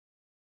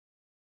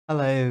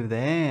Hello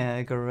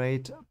there,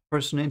 great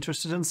person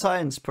interested in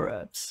science,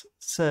 perhaps.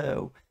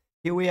 So,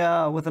 here we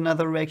are with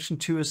another reaction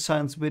to a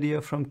science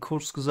video from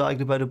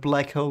Kurzgesagt about a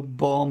black hole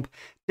bomb.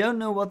 Don't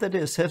know what that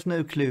is, have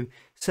no clue.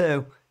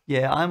 So,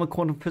 yeah, I'm a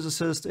quantum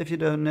physicist, if you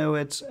don't know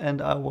it,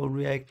 and I will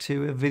react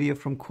to a video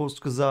from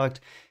Kurzgesagt,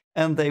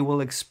 and they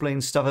will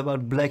explain stuff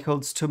about black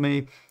holes to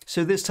me.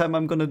 So this time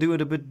I'm gonna do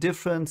it a bit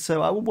different,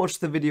 so I will watch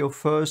the video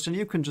first, and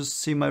you can just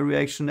see my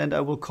reaction, and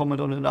I will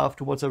comment on it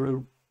afterwards. I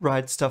will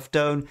write stuff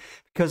down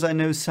because I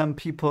know some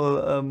people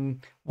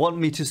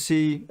want to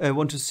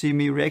see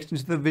me reacting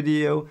to the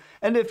video,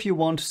 and if you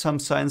want some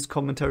science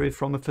commentary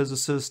from a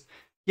physicist,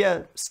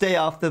 yeah, stay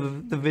after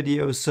the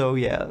video. So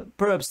yeah,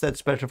 perhaps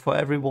that's better for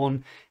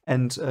everyone,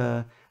 and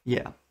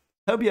yeah,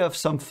 hope you have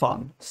some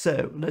fun.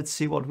 So let's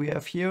see what we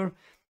have here.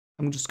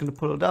 I'm just gonna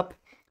pull it up.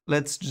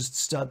 Let's just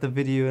start the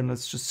video and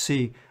let's just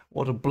see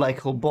what a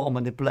black hole bomb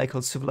and a black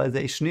hole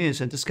civilization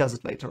is and discuss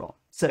it later on.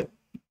 So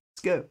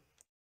let's go.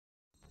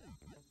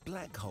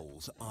 Black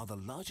holes are the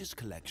largest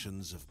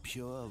collections of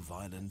pure,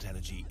 violent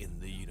energy in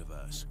the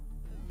universe.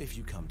 If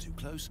you come too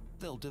close,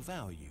 they'll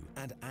devour you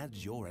and add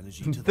your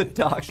energy to The their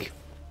dark. collection.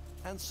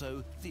 And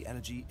so the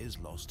energy is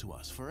lost to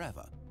us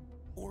forever.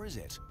 Or is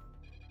it?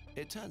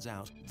 It turns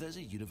out there's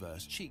a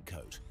universe cheat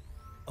code.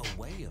 A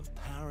way of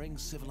powering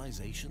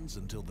civilizations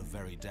until the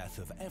very death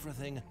of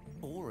everything,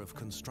 or of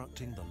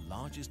constructing the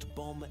largest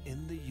bomb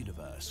in the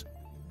universe.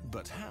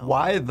 But how?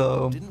 Why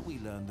though? Didn't we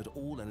learn that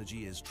all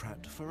energy is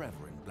trapped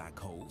forever in black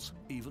holes,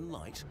 even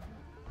light?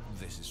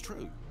 This is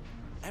true.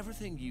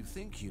 Everything you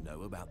think you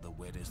know about the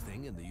weirdest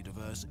thing in the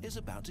universe is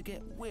about to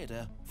get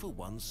weirder for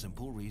one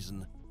simple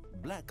reason.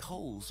 Black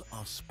holes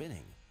are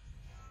spinning.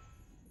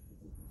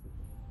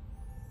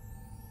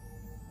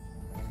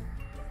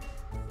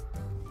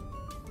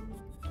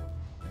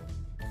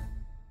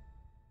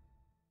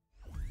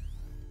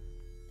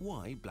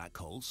 Why black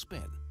holes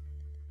spin?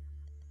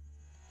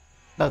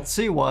 Let's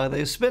see why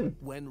they spin.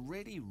 When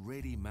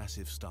really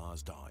massive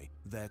stars die,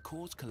 their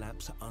cores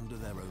collapse under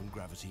their own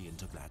gravity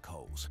into black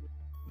holes.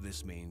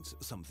 This means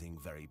something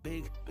very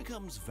big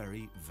becomes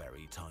very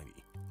tiny.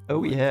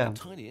 Oh yeah. The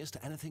tiniest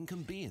anything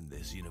can be in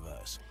this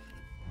universe.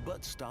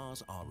 But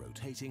stars are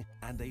rotating,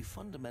 and a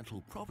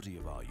fundamental property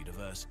of our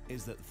universe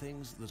is that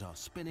things that are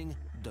spinning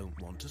don't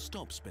want to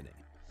stop spinning.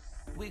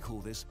 We call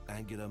this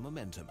angular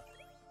momentum.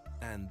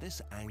 And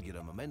this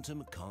angular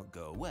momentum can't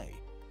go away.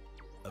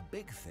 A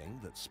big thing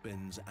that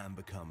spins and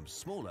becomes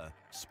smaller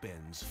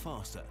spins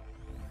faster.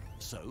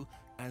 So,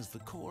 as the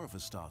core of a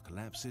star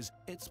collapses,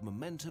 its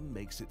momentum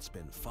makes it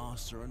spin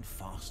faster and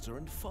faster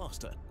and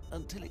faster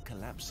until it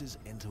collapses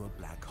into a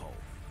black hole.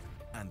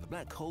 And the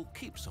black hole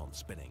keeps on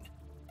spinning,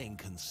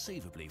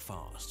 inconceivably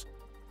fast.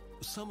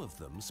 Some of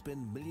them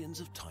spin millions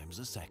of times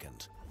a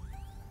second.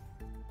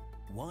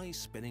 Why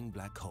spinning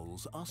black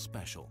holes are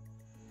special?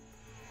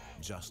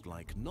 Just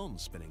like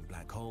non-spinning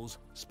black holes,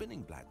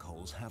 spinning black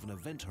holes have an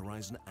event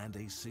horizon and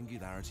a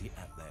singularity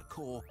at their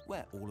core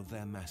where all of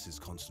their mass is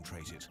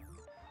concentrated.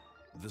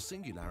 The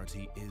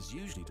singularity is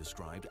usually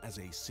described as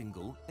a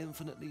single,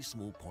 infinitely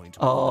small point.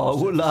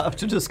 Oh, we'll have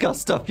to discuss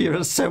stuff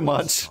here so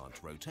much.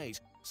 Can't rotate,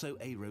 so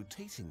a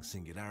rotating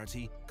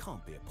singularity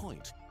can't be a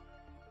point.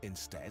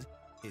 Instead,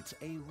 it's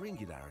a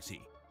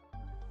ringularity.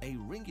 A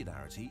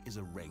ringularity is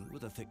a ring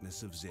with a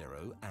thickness of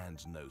 0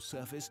 and no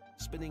surface,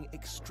 spinning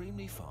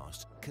extremely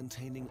fast,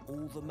 containing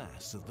all the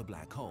mass of the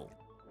black hole.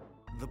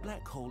 The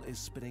black hole is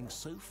spinning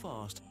so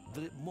fast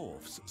that it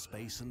morphs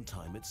space and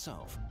time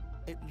itself.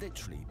 It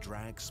literally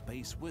drags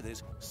space with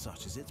it,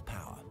 such is its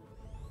power.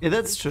 Yeah,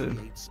 that's This true.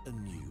 creates a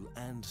new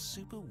and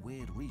super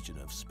weird region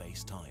of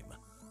space-time,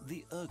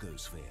 the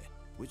ergosphere,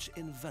 which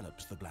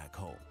envelops the black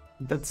hole.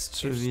 That's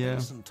true, If yeah.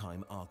 space and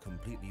time are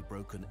completely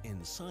broken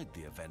inside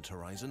the event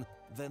horizon,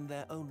 then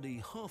they're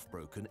only half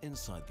broken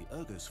inside the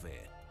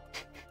ergosphere.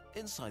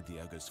 Inside the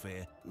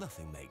ergosphere,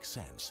 nothing makes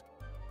sense.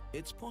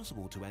 It's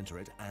possible to enter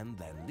it and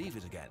then leave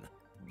it again,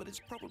 but it's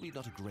probably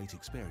not a great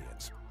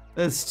experience.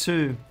 That's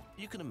true.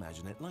 You can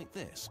imagine it like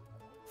this.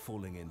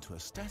 Falling into a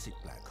static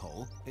black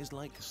hole is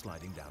like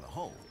sliding down a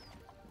hole.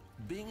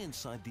 Being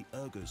inside the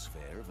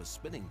ergosphere of a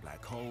spinning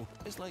black hole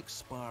is like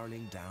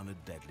spiraling down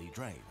a deadly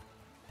drain.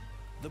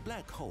 The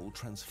black hole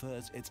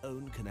transfers its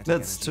own kinetic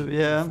That's energy true,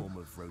 yeah. in the form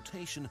of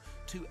rotation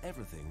to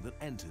everything that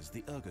enters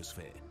the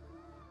ergosphere.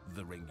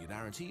 The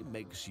ringularity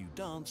makes you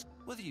dance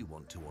whether you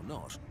want to or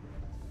not.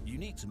 You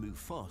need to move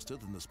faster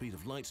than the speed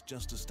of light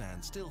just to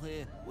stand still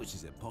here, which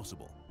is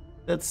impossible.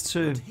 That's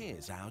true. But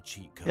here's our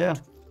cheat code. Yeah.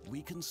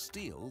 We can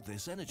steal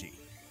this energy.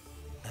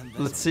 And there's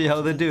Let's a see lot how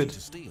of they do energy it. to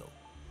steal.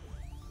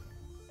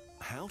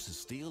 How to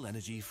steal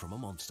energy from a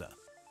monster.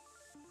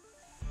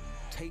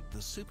 Take the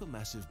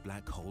supermassive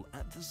black hole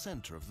at the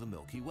center of the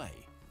Milky Way.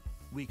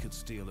 We could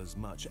steal as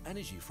much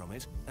energy from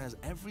it as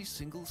every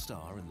single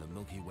star in the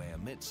Milky Way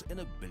emits in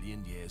 1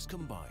 billion years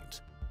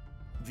combined.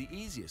 The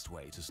easiest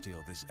way to steal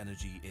this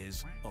energy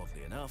is,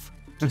 oddly enough,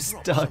 to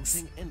drop Stars.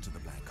 something into the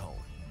black hole.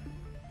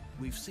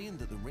 We've seen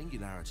that the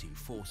ringularity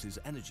forces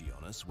energy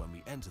on us when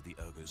we enter the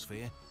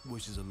ergosphere,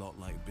 which is a lot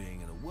like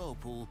being in a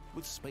whirlpool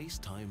with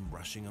space-time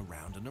rushing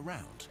around and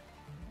around.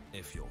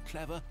 If you're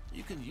clever,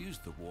 you can use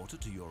the water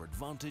to your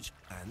advantage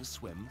and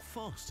swim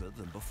faster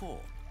than before.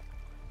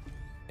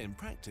 In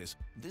practice,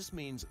 this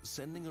means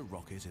sending a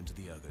rocket into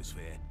the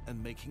ergosphere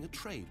and making a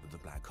trade with the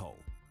black hole.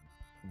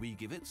 We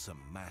give it some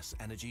mass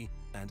energy,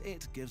 and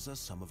it gives us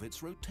some of its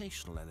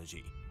rotational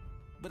energy.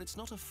 But it's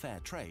not a fair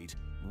trade.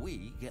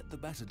 We get the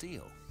better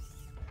deal.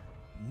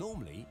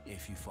 Normally,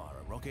 if you fire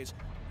a rocket,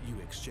 you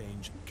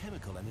exchange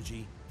chemical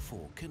energy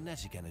for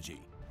kinetic energy.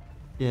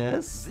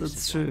 Yes, This that's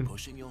is true. like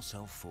pushing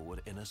yourself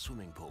forward in a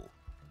swimming pool.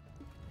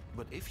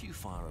 But if you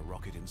fire a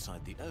rocket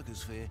inside the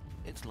ergosphere,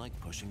 it's like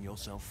pushing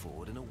yourself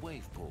forward in a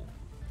wave pool.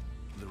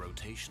 The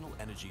rotational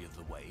energy of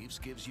the waves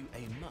gives you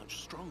a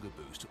much stronger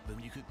boost than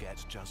you could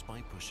get just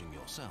by pushing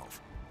yourself.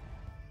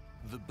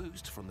 The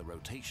boost from the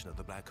rotation of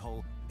the black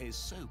hole is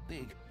so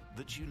big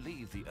that you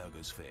leave the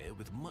ergosphere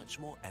with much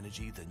more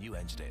energy than you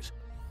entered it.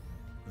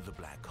 The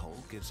black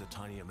hole gives a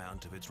tiny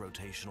amount of its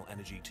rotational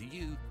energy to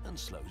you and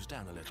slows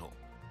down a little.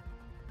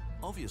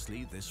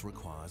 Obviously, this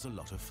requires a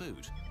lot of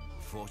food.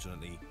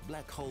 Fortunately,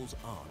 black holes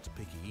aren't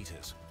picky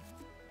eaters.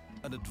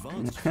 An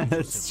advanced future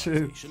That's true.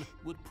 civilization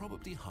would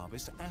probably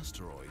harvest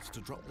asteroids to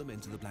drop them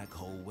into the black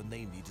hole when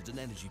they needed an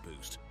energy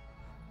boost.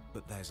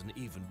 But there's an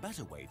even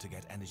better way to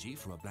get energy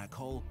from a black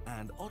hole,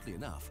 and oddly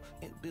enough,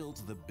 it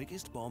builds the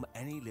biggest bomb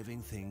any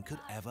living thing could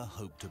ever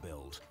hope to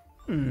build.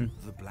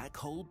 The black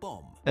hole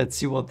bomb. Let's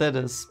see what that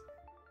is.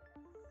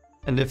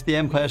 And if the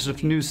Empire should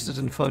have used it in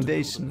To build a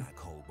Foundation. black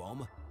hole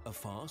bomb, a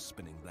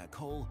fast-spinning black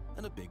hole,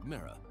 and a big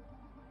mirror.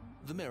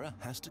 The mirror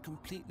has to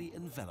completely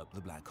envelop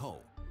the black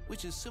hole,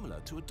 which is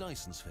similar to a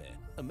Dyson sphere,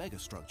 a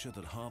megastructure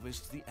that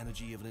harvests the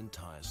energy of an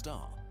entire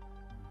star.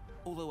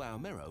 Although our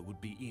mirror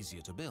would be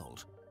easier to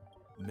build,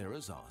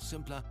 mirrors are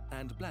simpler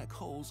and black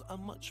holes are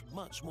much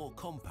more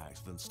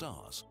compact than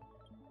stars.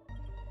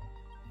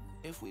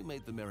 If we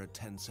made the mirror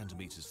 10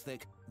 centimeters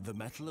thick, the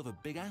metal of a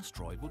big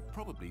asteroid would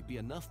probably be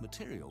enough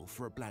material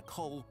for a black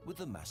hole with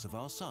the mass of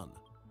our sun.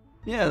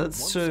 Yeah, that's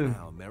Once true.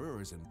 our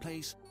mirror is in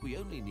place, we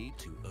only need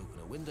to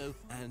open a window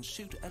and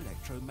shoot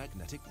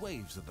electromagnetic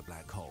waves at the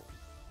black hole.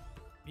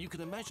 You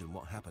can imagine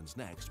what happens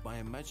next by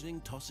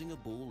imagining tossing a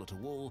ball at a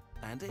wall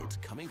and it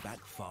coming back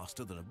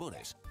faster than a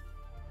bullet.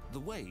 The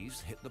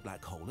waves hit the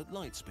black hole at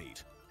light speed.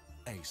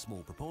 A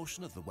small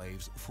proportion of the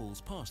waves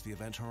falls past the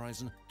event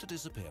horizon to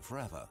disappear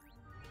forever.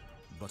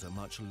 But a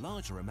much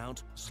larger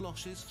amount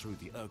sloshes through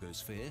the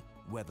ergosphere,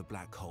 where the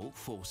black hole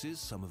forces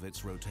some of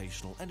its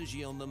rotational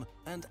energy on them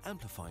and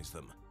amplifies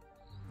them.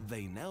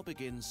 They now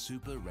begin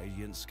super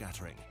radiant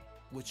scattering,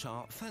 which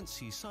are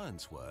fancy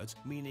science words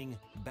meaning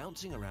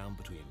bouncing around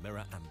between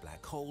mirror and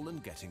black hole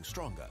and getting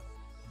stronger.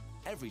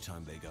 Every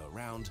time they go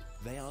around,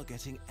 they are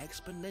getting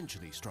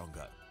exponentially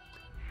stronger.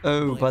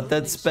 Oh, By but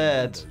that's opening some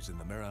bad. windows in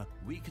the mirror,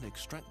 we can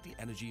extract the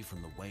energy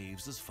from the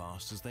waves as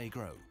fast as they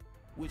grow,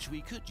 which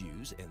we could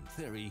use, in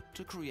theory,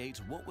 to create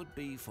what would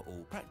be, for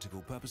all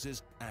practical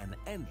purposes, an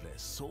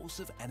endless source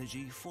of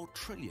energy for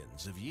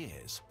trillions of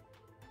years.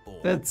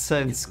 Or, That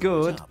sounds if we blow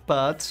it good, up,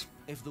 but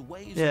if the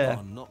waves yeah.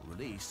 are not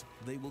released,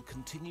 they will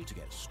continue to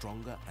get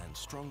stronger and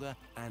stronger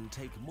and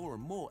take more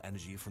and more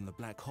energy from the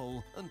black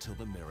hole until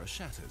the mirror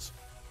shatters.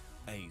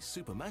 A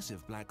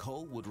supermassive black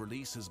hole would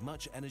release as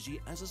much energy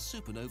as a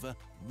supernova,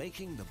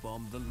 making the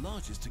bomb the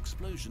largest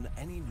explosion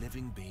any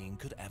living being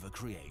could ever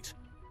create.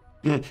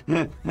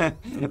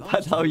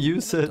 But how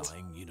use in a it?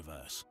 dying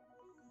universe.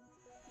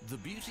 The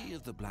beauty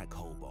of the black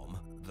hole bomb,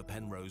 the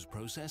Penrose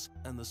process,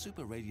 and the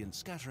super radiant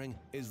scattering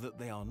is that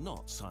they are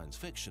not science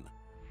fiction.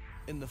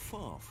 In the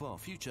far, far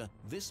future,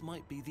 this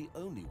might be the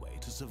only way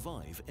to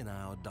survive in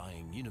our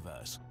dying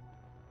universe.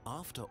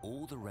 After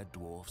all the red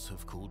dwarfs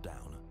have cooled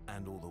down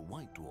and all the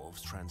white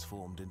dwarfs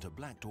transformed into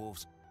black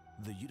dwarfs,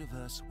 the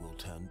universe will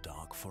turn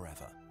dark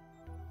forever.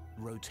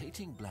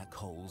 Rotating black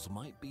holes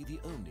might be the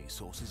only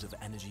sources of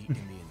energy in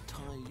the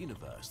entire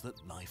universe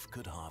that life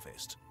could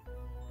harvest.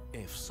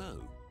 If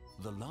so,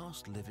 the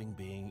last living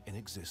being in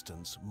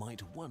existence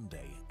might one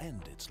day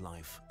end its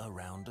life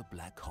around a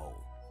black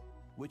hole,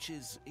 which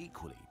is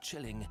equally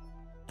chilling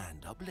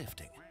and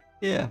uplifting.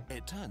 Yeah.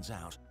 It turns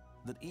out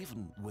that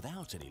even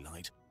without any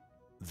light,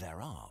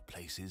 there are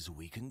places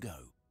we can go.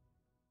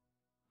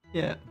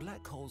 Yeah.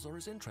 Black holes are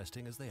as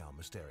interesting as they are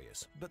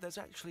mysterious, but there's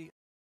actually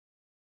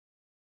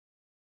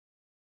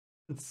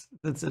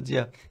That's it,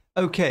 yeah.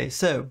 Okay,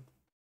 so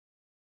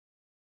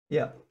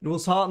yeah, it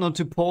was hard not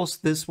to pause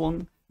this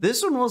one.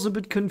 This one was a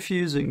bit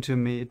confusing to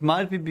me. It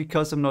might be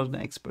because I'm not an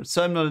expert.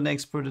 So I'm not an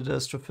expert at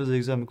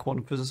astrophysics, I'm a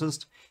quantum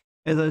physicist,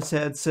 as I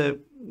said. So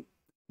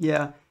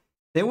yeah,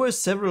 there were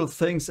several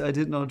things I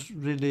did not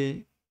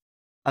really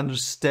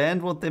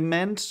understand what they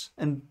meant,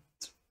 and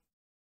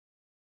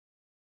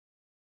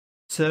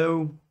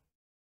so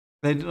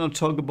they did not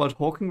talk about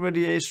Hawking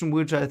radiation,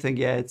 which I think,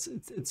 yeah,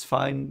 it's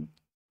fine.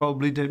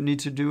 Probably don't need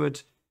to do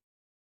it.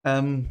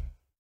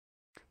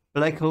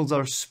 Black holes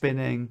are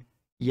spinning.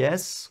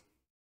 Yes.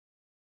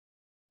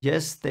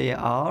 Yes, they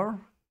are.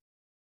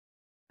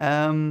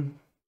 Um,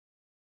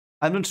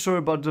 I'm not sure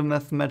about the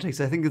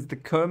mathematics. I think it's the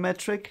Kerr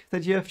metric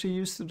that you have to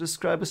use to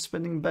describe a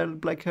spinning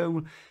black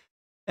hole.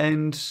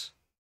 And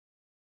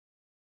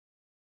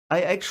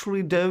I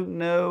actually don't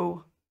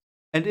know.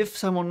 And if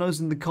someone knows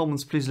in the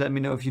comments, please let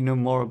me know if you know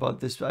more about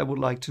this. I would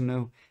like to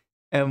know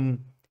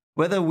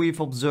whether we've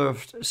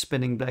observed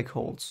spinning black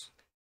holes.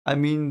 I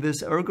mean,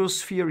 this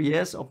ergosphere,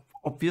 yes,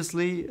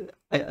 obviously,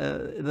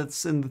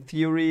 that's in the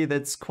theory,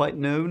 that's quite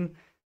known.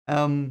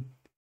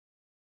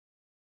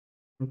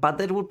 But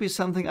that would be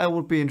something I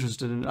would be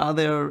interested in. Are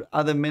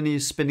there many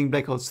spinning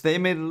black holes? They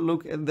made it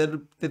look, and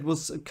that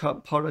was a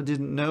part I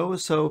didn't know.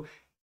 So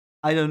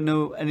I don't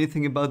know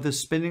anything about the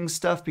spinning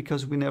stuff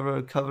because we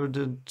never covered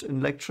it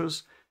in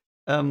lectures.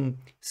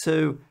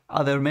 So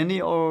are there many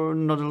or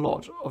not a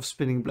lot of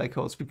spinning black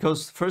holes?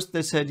 Because first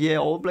they said, yeah,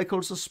 all black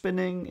holes are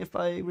spinning, if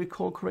I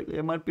recall correctly.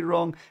 I might be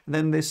wrong. And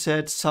then they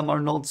said some are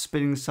not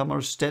spinning, some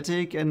are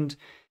static, and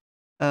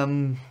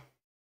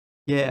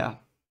yeah.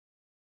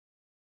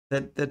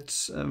 That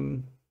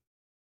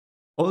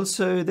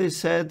also they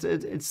said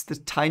it's the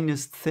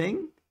tiniest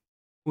thing,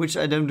 which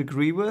I don't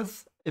agree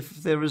with. If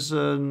there is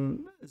a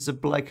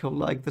black hole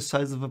like the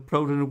size of a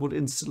proton, it would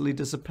instantly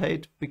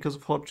dissipate because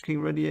of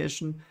Hodgkin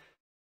radiation.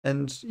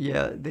 And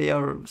yeah, they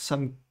are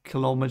some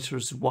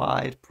kilometers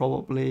wide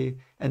probably,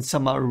 and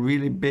some are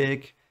really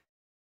big.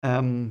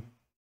 Yeah,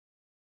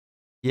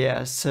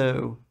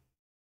 so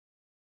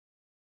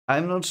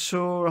I'm not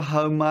sure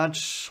how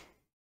much.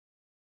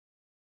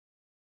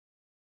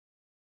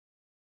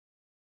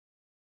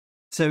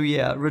 So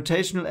yeah,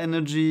 rotational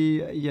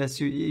energy, yes,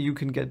 you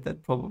can get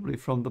that probably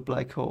from the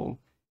black hole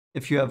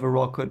if you have a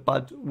rocket,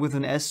 but with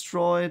an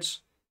asteroid,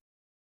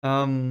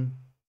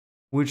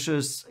 which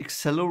is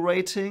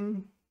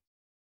accelerating,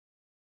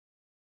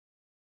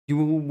 you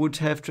would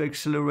have to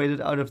accelerate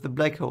it out of the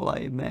black hole, I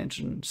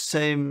imagine.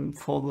 Same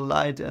for the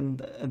light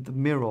and the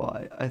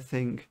mirror, I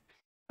think.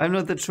 I'm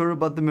not that sure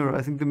about the mirror.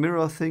 I think the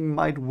mirror thing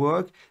might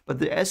work, but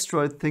the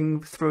asteroid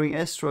thing, throwing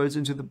asteroids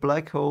into the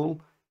black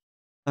hole,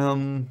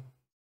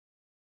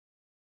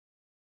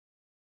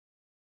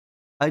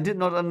 I did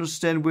not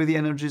understand where the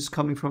energy is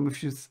coming from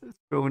if you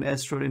throw an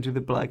asteroid into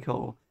the black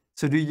hole.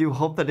 So do you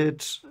hope that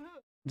it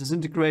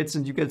disintegrates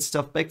and you get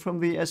stuff back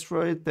from the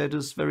asteroid that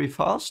is very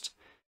fast?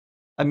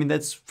 I mean,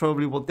 that's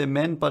probably what they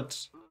meant,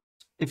 but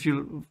if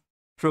you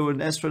throw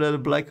an asteroid at a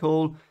black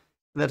hole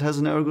that has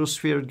an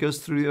ergosphere, it goes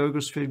through the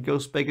ergosphere, it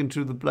goes back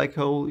into the black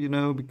hole, you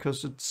know,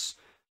 because it's...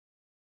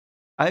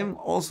 I'm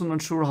also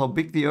not sure how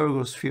big the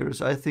ergosphere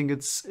is. I think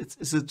is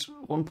it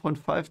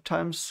 1.5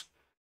 times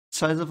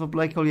size of a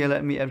black hole? Yeah,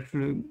 let me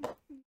actually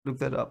look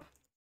that up.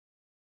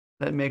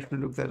 I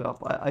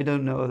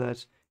don't know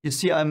that. You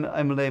see, I'm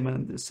a layman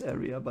in this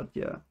area, but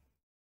yeah.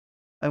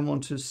 I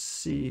want to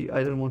see,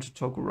 I don't want to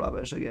talk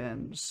rubbish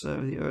again. So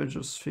the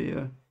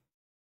ergosphere.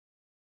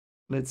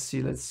 Let's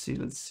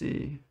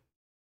see.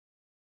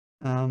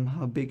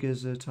 How big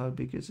is it? How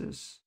big is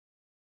this?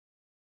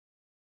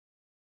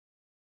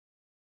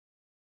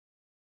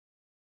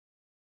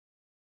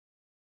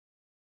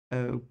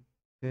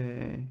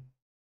 Okay.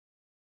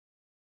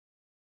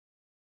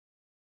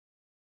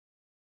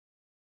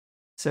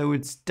 So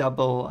it's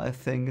double, I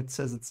think. It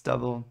says it's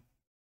double.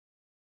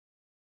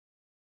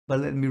 But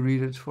let me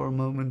read it for a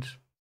moment.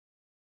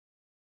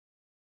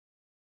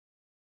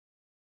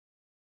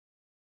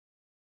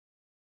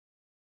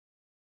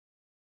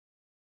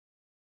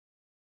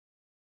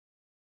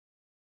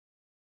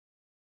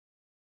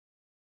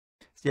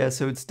 Yeah,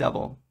 so it's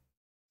double.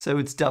 So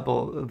it's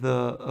double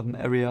the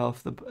area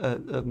of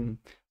the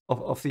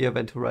of the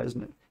event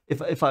horizon.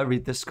 If I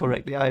read this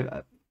correctly,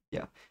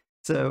 yeah.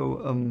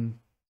 So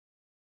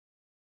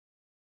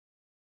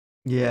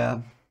yeah.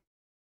 Yeah.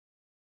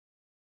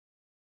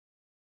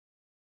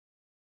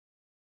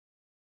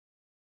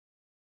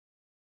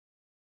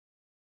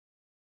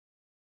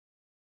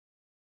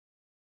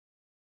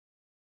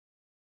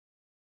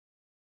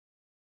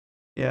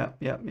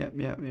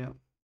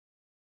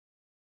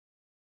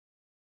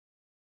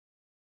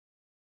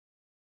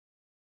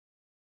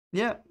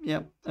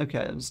 Yeah. Okay,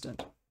 I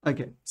understand.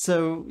 Okay,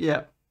 so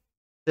yeah,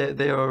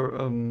 they are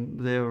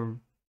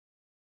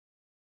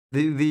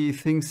the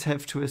things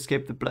have to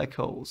escape the black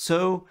hole.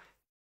 So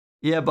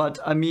yeah, but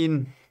I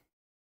mean,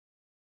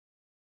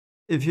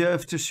 if you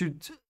have to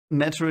shoot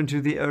matter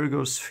into the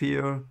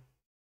ergosphere,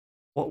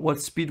 what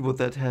speed would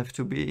that have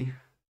to be?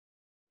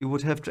 You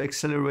would have to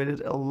accelerate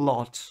it a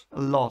lot,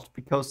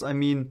 because I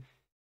mean,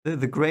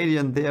 the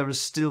gradient there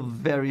is still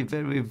very,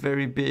 very,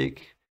 very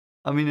big.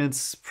 I mean,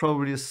 it's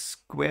probably a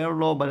square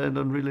law, but I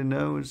don't really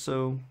know.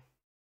 So,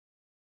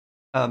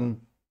 yeah,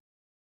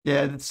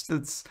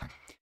 it's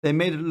they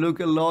made it look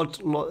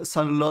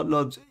sound a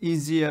lot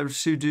easier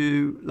to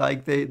do.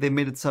 Like they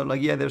made it sound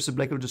like, yeah, there's a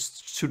black hole,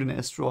 just shoot an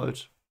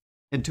asteroid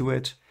into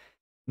it.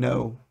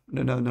 No.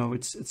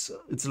 It's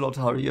a lot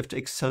harder. You have to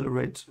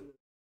accelerate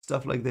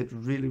stuff like that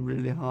really,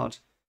 really hard.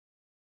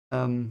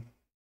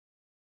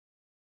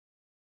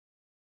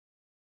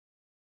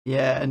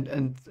 Yeah,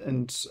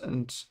 and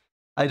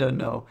I don't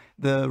know.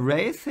 The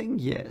ray thing,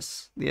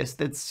 yes. Yes,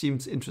 that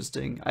seems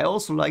interesting. I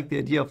also like the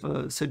idea of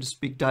a, so to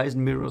speak,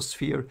 Dyson mirror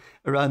sphere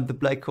around the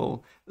black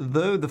hole.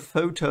 Though the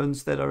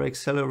photons that are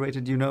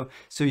accelerated,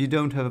 so you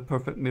don't have a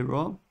perfect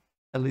mirror.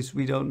 At least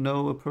we don't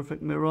know a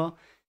perfect mirror.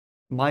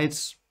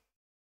 Might,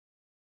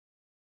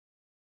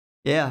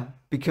 yeah,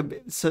 become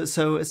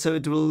so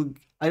it will.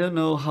 I don't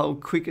know how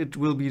quick it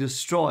will be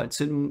destroyed.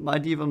 So it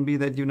might even be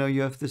that you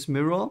have this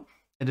mirror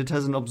and it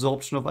has an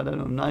absorption of, I don't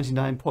know,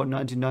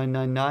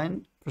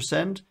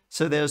 99.9999%.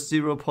 So there's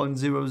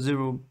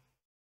 0.000,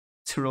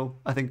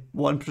 I think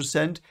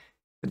 1%.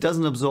 It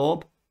doesn't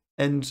absorb,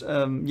 and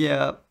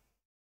yeah,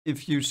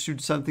 if you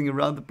shoot something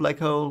around the black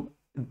hole,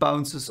 it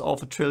bounces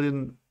off a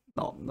trillion.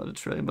 No, not a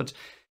trillion, but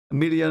a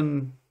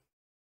million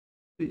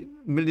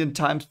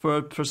times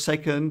per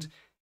second.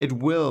 It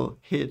will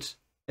hit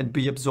and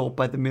be absorbed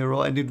by the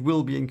mirror, and it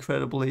will be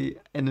incredibly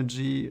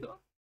energy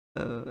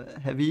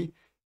heavy,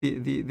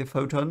 the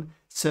photon.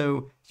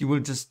 So you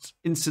will just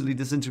instantly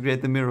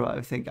disintegrate the mirror,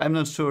 I think. I'm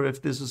not sure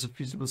if this is a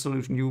feasible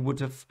solution. You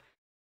would have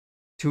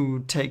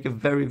to take a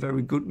very,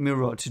 very good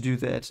mirror to do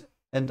that.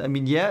 And I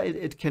mean, yeah,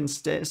 it can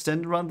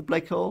stand around the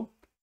black hole,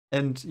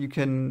 and you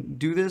can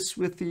do this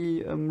with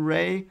the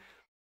ray.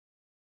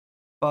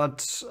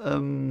 But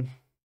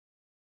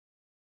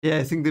yeah,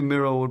 I think the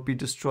mirror would be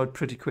destroyed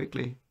pretty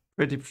quickly.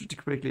 Pretty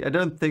quickly. I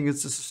don't think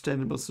it's a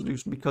sustainable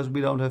solution because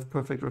we don't have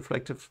perfect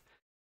reflective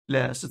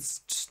layers. It's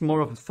just more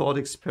of a thought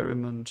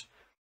experiment.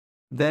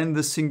 Then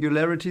the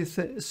singularity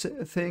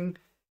thing,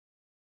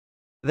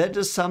 that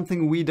is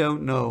something we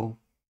don't know.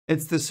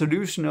 It's the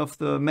solution of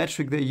the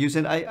metric they use.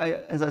 And I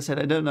as I said,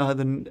 I don't know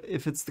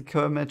if it's the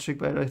Kerr metric,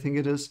 but I think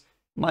it is.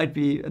 Might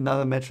be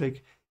another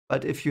metric.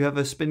 But if you have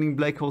a spinning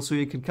black hole, so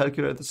you can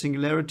calculate the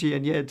singularity,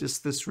 and yeah, it is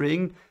this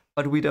ring,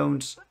 but we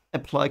don't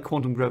apply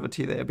quantum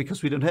gravity there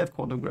because we don't have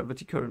quantum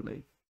gravity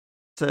currently.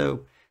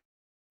 So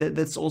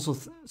that's also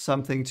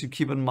something to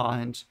keep in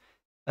mind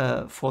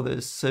for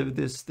this. So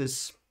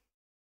this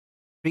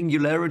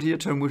singularity, a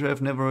term which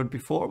I've never heard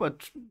before,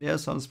 but yeah,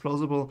 sounds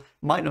plausible,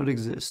 might not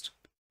exist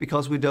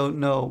because we don't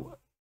know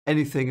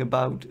anything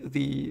about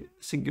the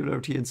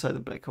singularity inside the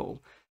black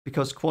hole,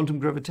 because quantum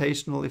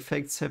gravitational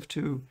effects have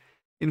to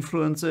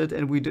influence it,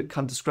 and we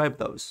can't describe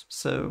those.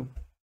 So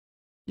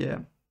yeah.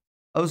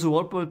 Also,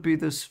 what would be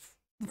this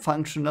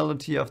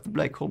functionality of the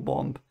black hole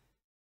bomb?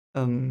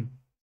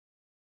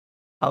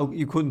 How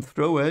you couldn't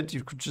throw it,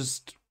 you could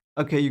just,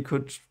 okay, you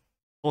could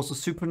also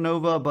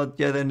supernova, but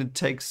yeah, then it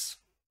takes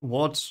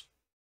what?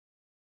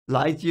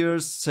 Light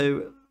years,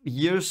 so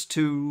years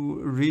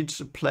to reach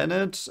a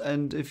planet,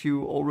 and if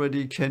you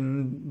already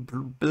can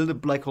build a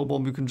black hole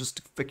bomb, you can just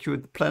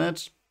evacuate the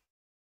planet.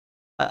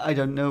 I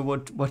don't know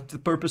what the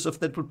purpose of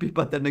that would be,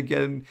 but then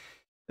again,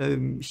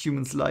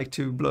 humans like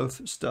to blow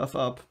stuff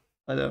up.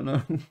 I don't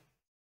know.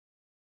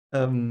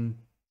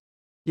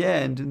 Yeah,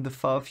 and in the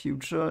far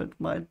future, it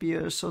might be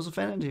a source of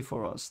energy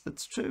for us.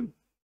 That's true.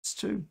 It's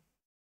true.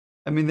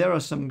 I mean, there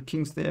are some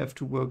kinks they have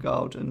to work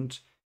out, and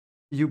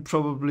you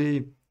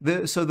probably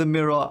the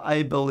mirror,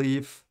 I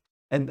believe,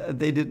 and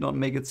they did not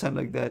make it sound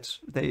like that.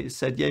 They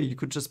said, yeah, you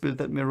could just build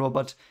that mirror,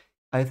 but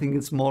I think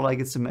it's more like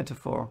it's a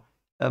metaphor.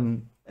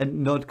 And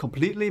not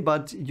completely,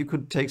 but you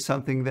could take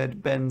something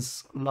that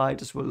bends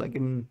light as well, like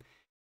a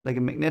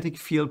magnetic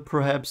field,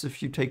 perhaps.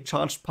 If you take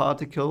charged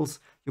particles,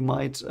 you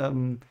might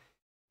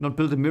not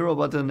build a mirror,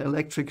 but an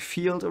electric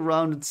field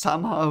around it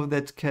somehow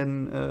that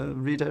can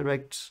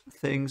redirect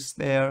things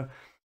there.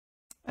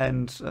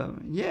 And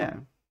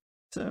yeah,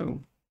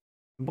 so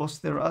was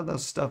there other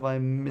stuff I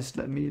missed?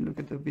 Let me look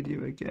at the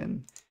video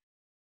again.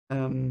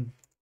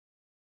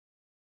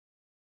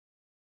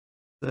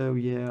 So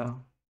yeah,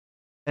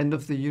 end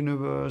of the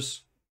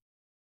universe.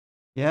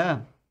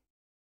 Yeah,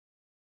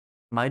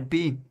 might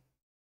be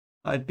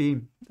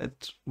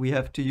that we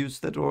have to use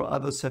that, or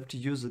others have to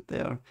use it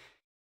there,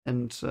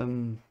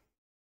 and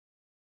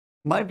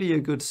might be a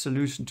good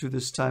solution to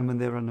this time when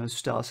there are no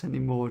stars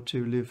anymore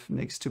to live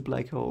next to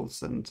black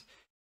holes and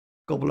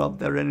gobble up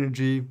their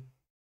energy.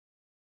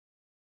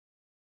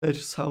 That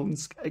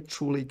sounds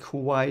actually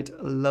quite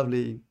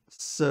lovely.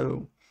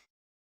 So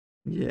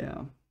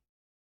yeah.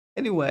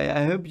 Anyway,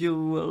 I hope you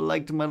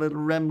liked my little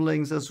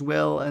ramblings as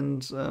well,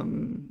 and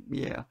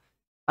yeah.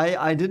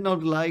 I did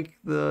not like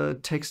the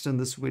text in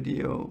this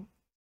video.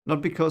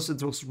 Not because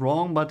it was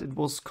wrong, but it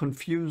was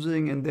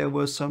confusing, and there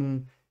were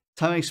some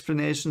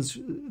explanations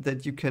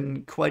that you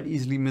can quite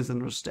easily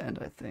misunderstand,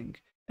 I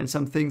think. And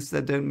some things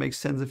that don't make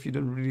sense if you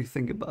don't really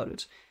think about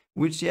it.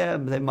 Which, yeah,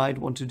 they might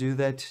want to do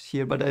that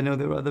here, but I know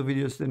there are other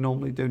videos that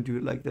normally don't do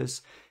it like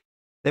this.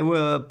 There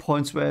were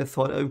points where I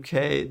thought,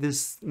 okay,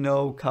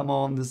 no, come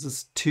on, this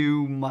is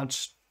too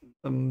much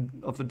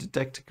of a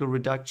didactical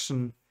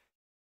reduction.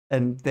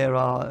 And there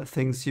are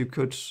things you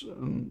could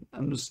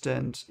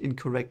understand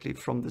incorrectly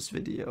from this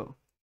video.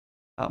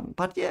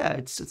 But yeah,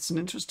 it's an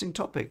interesting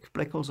topic.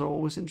 Black holes are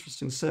always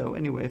interesting. So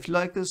anyway, if you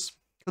like this,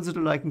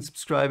 consider liking,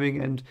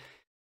 subscribing, and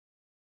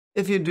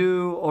if you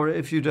do or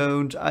if you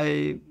don't,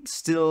 I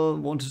still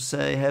want to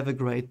say have a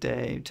great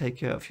day. Take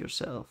care of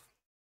yourself.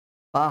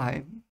 Bye.